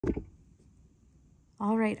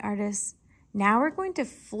All right, artists, now we're going to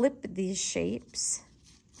flip these shapes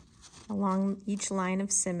along each line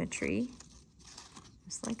of symmetry,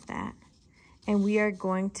 just like that. And we are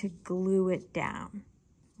going to glue it down,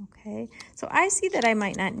 okay? So I see that I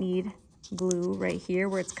might not need glue right here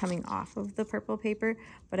where it's coming off of the purple paper,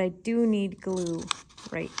 but I do need glue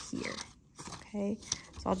right here, okay?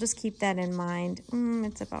 So I'll just keep that in mind.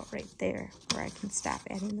 It's about right there where I can stop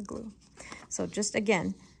adding the glue. So just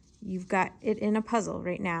again, you've got it in a puzzle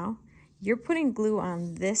right now. You're putting glue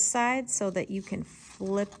on this side so that you can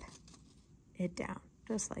flip it down,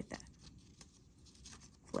 just like that.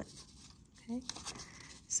 Flip, okay?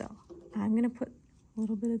 So I'm gonna put a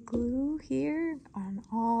little bit of glue here on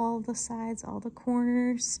all the sides, all the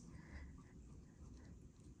corners.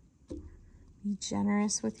 Be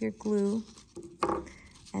generous with your glue.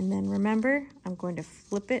 And then remember, I'm going to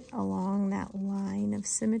flip it along that line of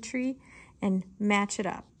symmetry and match it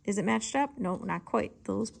up. Is it matched up? No, not quite.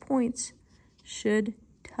 Those points should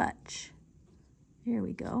touch. There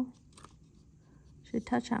we go. Should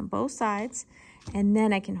touch on both sides. And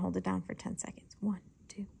then I can hold it down for 10 seconds. 1,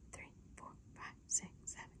 2, 3, 4, 5, 6,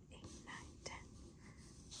 7, 8, 9, 10.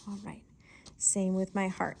 All right. Same with my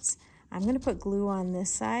hearts. I'm going to put glue on this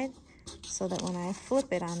side so that when I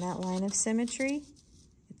flip it on that line of symmetry,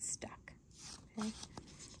 it's stuck. Okay.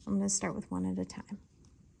 I'm going to start with one at a time.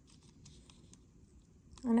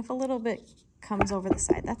 And if a little bit comes over the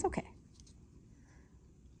side, that's okay.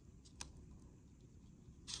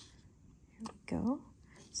 Here we go.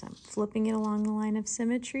 So I'm flipping it along the line of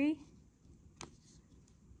symmetry.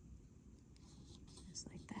 Just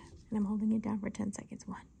like that. And I'm holding it down for 10 seconds.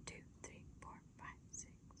 1, 2, 3, 4, 5,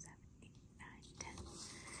 6, 7, 8, 9, 10.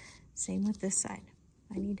 Same with this side.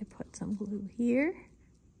 I need to put some glue here.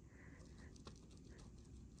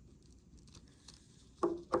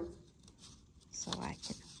 So I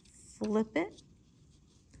can flip it.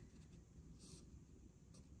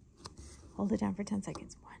 Hold it down for 10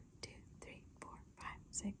 seconds. 1, 2, 3, 4, 5,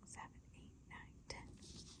 6, 7, 8, 9, 10.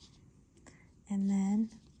 And then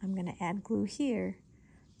I'm going to add glue here.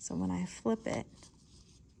 So when I flip it,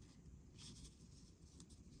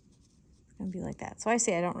 it's going to be like that. So I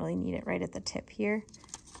say I don't really need it right at the tip here.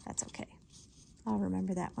 That's okay. I'll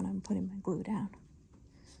remember that when I'm putting my glue down.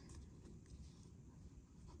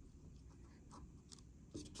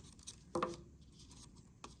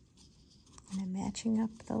 And I'm matching up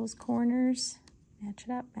those corners. Match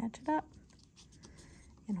it up,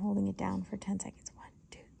 and holding it down for 10 seconds. 1,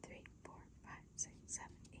 2, 3, 4, 5, 6,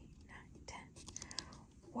 7, 8, 9, 10.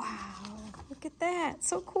 Wow, look at that,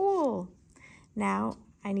 so cool. Now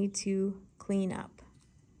I need to clean up.